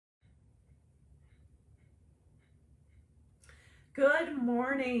Good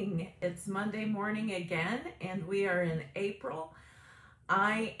morning. It's Monday morning again, and we are in April.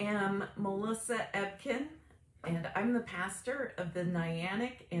 I am Melissa Ebken, and I'm the pastor of the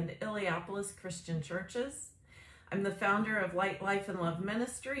Nyack and Illiopolis Christian Churches. I'm the founder of Light, Life, and Love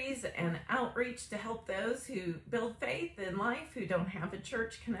Ministries and outreach to help those who build faith in life who don't have a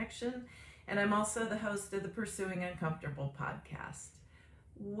church connection. And I'm also the host of the Pursuing Uncomfortable podcast.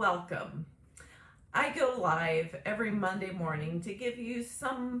 Welcome. I go live every Monday morning to give you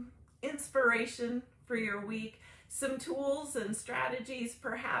some inspiration for your week, some tools and strategies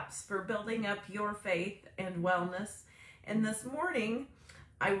perhaps for building up your faith and wellness. And this morning,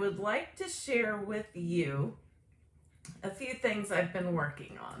 I would like to share with you a few things I've been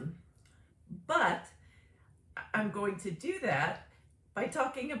working on. But I'm going to do that by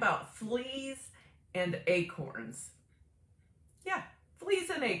talking about fleas and acorns. Yeah, fleas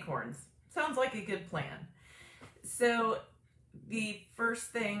and acorns. Sounds like a good plan. So the first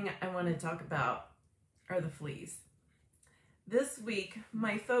thing I want to talk about are the fleas. This week,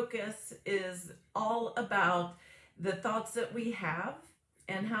 my focus is all about the thoughts that we have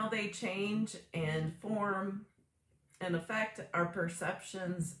and how they change and form and affect our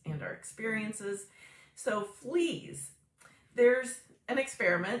perceptions and our experiences. So fleas, there's an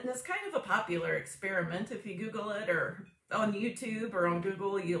experiment, and it's kind of a popular experiment. If you Google it or on YouTube or on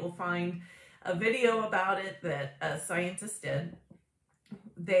Google, you'll find a video about it that a scientist did.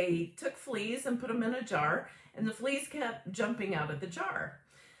 They took fleas and put them in a jar, and the fleas kept jumping out of the jar.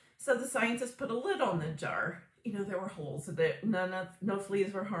 So the scientists put a lid on the jar. You know, there were holes that no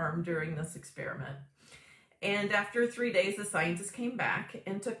fleas were harmed during this experiment. And after 3 days, the scientists came back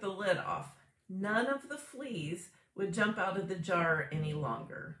and took the lid off. None of the fleas would jump out of the jar any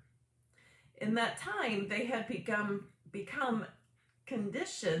longer. In that time, they had become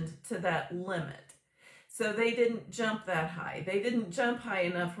conditioned to that limit. So they didn't jump that high. They didn't jump high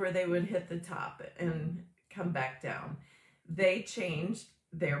enough where they would hit the top and come back down. They changed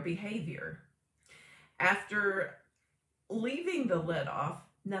their behavior. After leaving the lid off,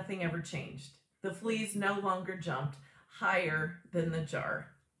 nothing ever changed. The fleas no longer jumped higher than the jar.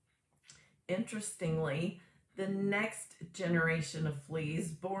 Interestingly, the next generation of fleas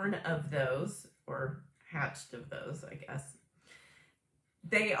born of those, or hatched of those, I guess,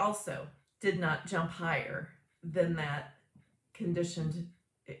 they also did not jump higher than that conditioned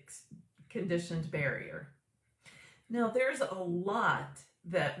barrier. Now, there's a lot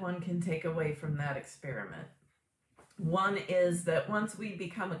that one can take away from that experiment. One is that once we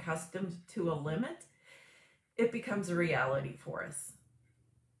become accustomed to a limit, it becomes a reality for us.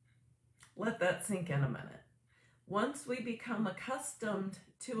 Let that sink in a minute. Once we become accustomed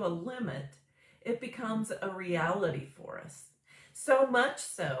to a limit, it becomes a reality for us. So much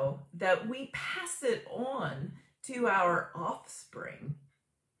so that we pass it on to our offspring.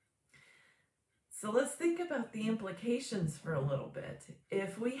 So let's think about the implications for a little bit.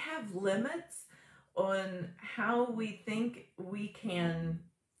 If we have limits on how we think we can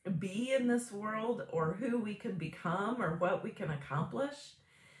be in this world or who we can become or what we can accomplish,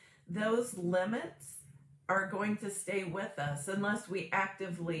 those limits are going to stay with us unless we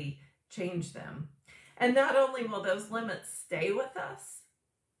actively change them. And not only will those limits stay with us,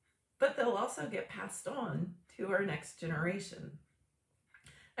 but they'll also get passed on to our next generation.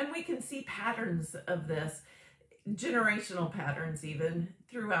 And we can see patterns of this, generational patterns even,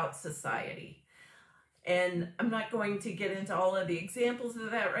 throughout society. And I'm not going to get into all of the examples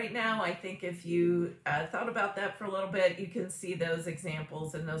of that right now. I think if you thought about that for a little bit, you can see those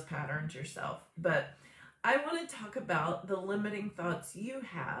examples and those patterns yourself. But I want to talk about the limiting thoughts you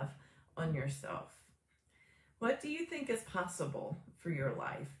have on yourself. What do you think is possible for your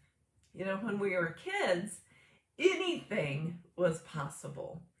life? You know, when we were kids, anything was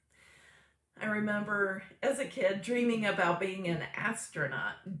possible. I remember as a kid dreaming about being an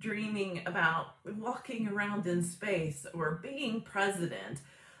astronaut, dreaming about walking around in space or being president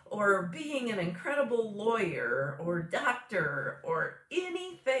or being an incredible lawyer or doctor or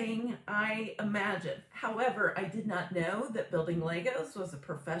anything I imagined. However, I did not know that building Legos was a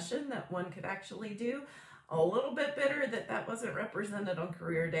profession that one could actually do. A little bit bitter that that wasn't represented on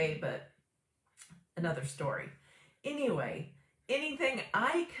career day, but another story. Anyway, anything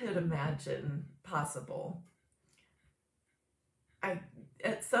I could imagine possible, I,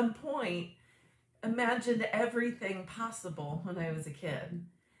 at some point, imagined everything possible when I was a kid.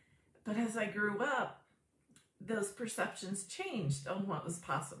 But as I grew up, those perceptions changed on what was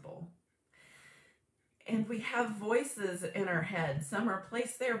possible. And we have voices in our head. Some are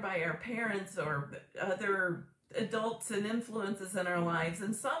placed there by our parents or other adults and influences in our lives,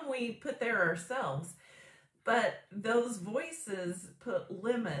 and some we put there ourselves. But those voices put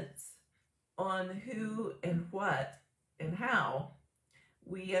limits on who and what and how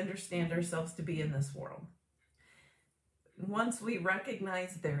we understand ourselves to be in this world. Once we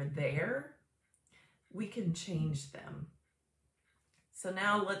recognize they're there, we can change them. So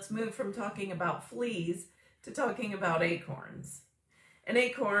now let's move from talking about fleas to talking about acorns. An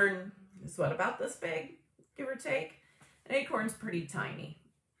acorn is what, about this big, give or take? An acorn's pretty tiny.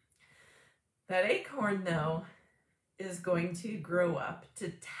 That acorn, though, is going to grow up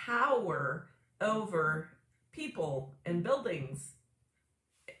to tower over people and buildings,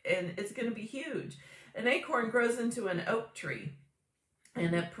 and it's going to be huge. An acorn grows into an oak tree,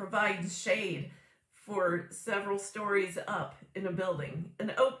 and it provides shade for several stories up in a building.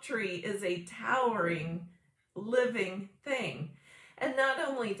 An oak tree is a towering, living thing. And not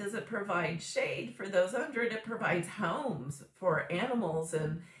only does it provide shade for those under it, it provides homes for animals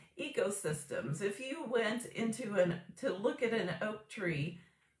and ecosystems. If you went into to look at an oak tree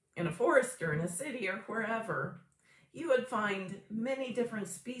in a forest or in a city or wherever, you would find many different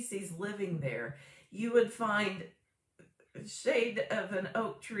species living there. You would find shade of an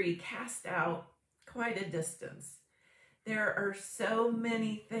oak tree cast out quite a distance. There are so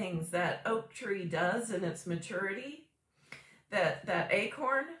many things that oak tree does in its maturity that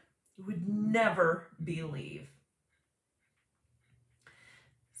acorn would never believe.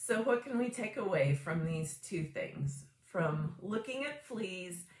 So what can we take away from these two things, from looking at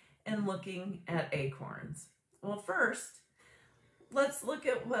fleas and looking at acorns? Well, first, let's look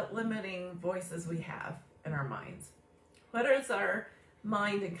at what limiting voices we have in our minds. What is our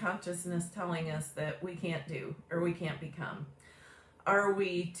mind and consciousness telling us that we can't do or we can't become? Are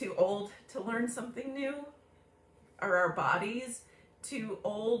we too old to learn something new? Are our bodies too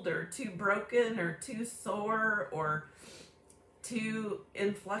old or too broken or too sore or too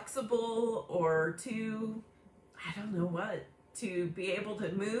inflexible or too, I don't know what, to be able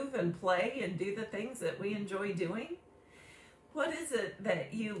to move and play and do the things that we enjoy doing? What is it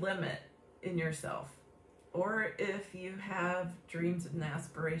that you limit in yourself? Or if you have dreams and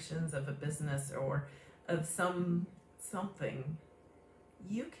aspirations of a business or of something,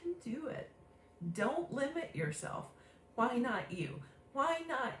 you can do it. Don't limit yourself. Why not you? Why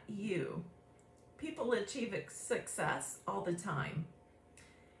not you? People achieve success all the time.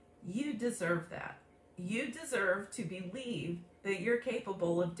 You deserve that. You deserve to believe that you're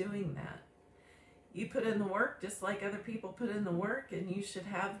capable of doing that. You put in the work just like other people put in the work, and you should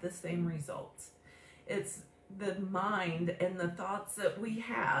have the same results. It's the mind and the thoughts that we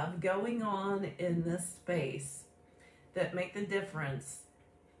have going on in this space that make the difference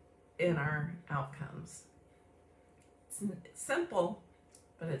in our outcomes. It's simple,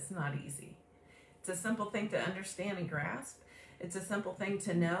 but it's not easy. It's a simple thing to understand and grasp. It's a simple thing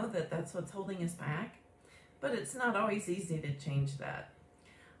to know that that's what's holding us back, but it's not always easy to change that.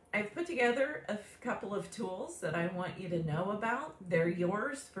 I've put together a couple of tools that I want you to know about. They're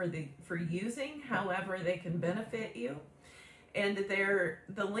yours for using, however they can benefit you. And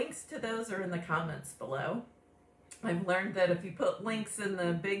the links to those are in the comments below. I've learned that if you put links in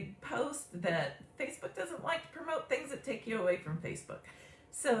the big post, that Facebook doesn't like to promote things that take you away from Facebook.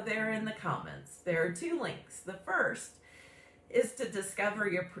 So they're in the comments. There are two links. The first is to discover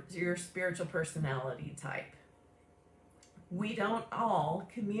your spiritual personality type. We don't all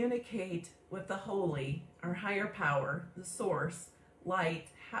communicate with the holy, our higher power, the source, light,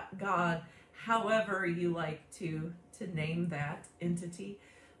 God, however you like to name that entity.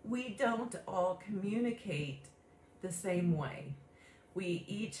 We don't all communicate the same way. We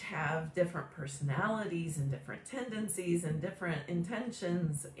each have different personalities and different tendencies and different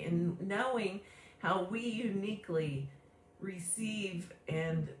intentions in knowing how we uniquely receive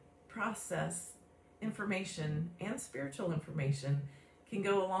and process information, and spiritual information can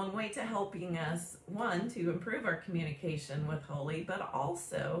go a long way to helping us, one, to improve our communication with Holy, but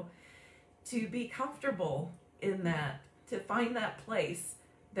also to be comfortable in that, to find that place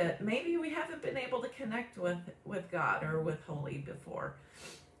that maybe we haven't been able to connect with God or with Holy before.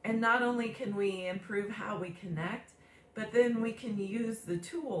 And not only can we improve how we connect, but then we can use the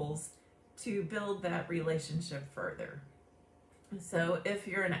tools to build that relationship further. So if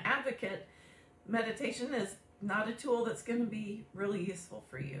you're an advocate, meditation is not a tool that's going to be really useful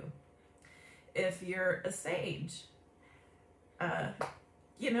for you. If you're a sage, there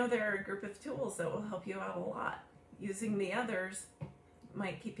are a group of tools that will help you out a lot. Using the others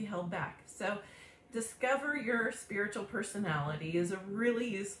might keep you held back. So discover your spiritual personality is a really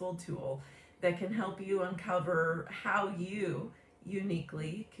useful tool that can help you uncover how you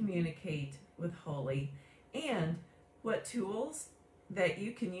uniquely communicate with Holy and what tools that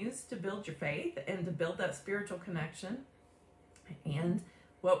you can use to build your faith and to build that spiritual connection, and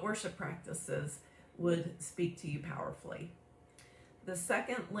what worship practices would speak to you powerfully. The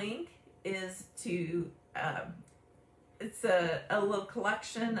second link is to, it's a little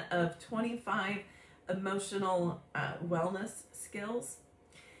collection of 25 emotional wellness skills.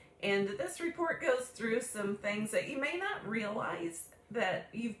 And this report goes through some things that you may not realize that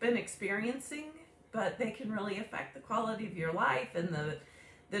you've been experiencing, but they can really affect the quality of your life and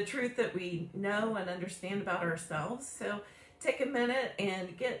the truth that we know and understand about ourselves. So take a minute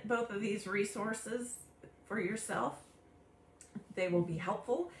and get both of these resources for yourself. They will be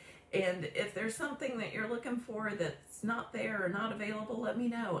helpful. And if there's something that you're looking for that's not there or not available, let me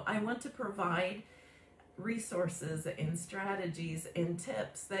know. I want to provide resources and strategies and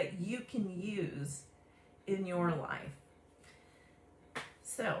tips that you can use in your life.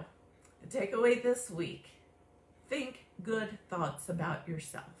 So, the takeaway this week: think good thoughts about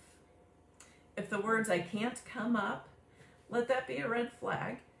yourself. If the words "I can't" come up, let that be a red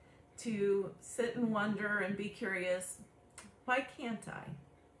flag to sit and wonder and be curious, why can't I?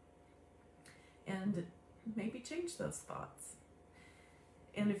 And maybe change those thoughts.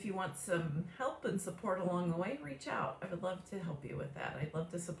 And if you want some help and support along the way, reach out. I would love to help you with that. I'd love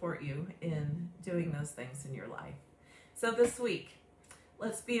to support you in doing those things in your life. So this week,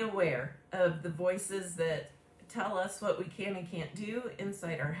 let's be aware of the voices that tell us what we can and can't do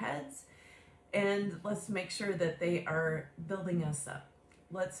inside our heads, and let's make sure that they are building us up.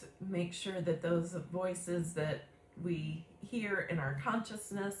 Let's make sure that those voices that we hear in our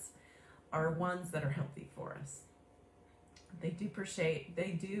consciousness are ones that are healthy for us. They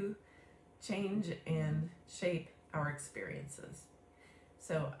do change and shape our experiences.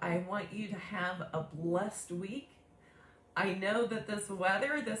 So I want you to have a blessed week. I know that this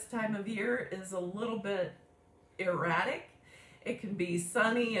weather this time of year is a little bit erratic. It can be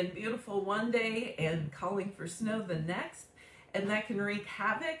sunny and beautiful one day and calling for snow the next, and that can wreak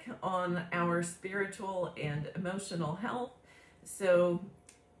havoc on our spiritual and emotional health. So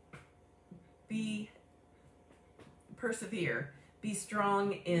persevere. Be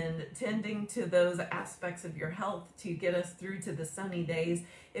strong in tending to those aspects of your health to get us through to the sunny days.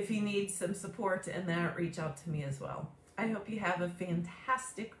 If you need some support in that, reach out to me as well. I hope you have a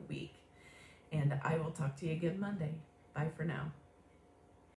fantastic week, and I will talk to you again Monday. Bye for now.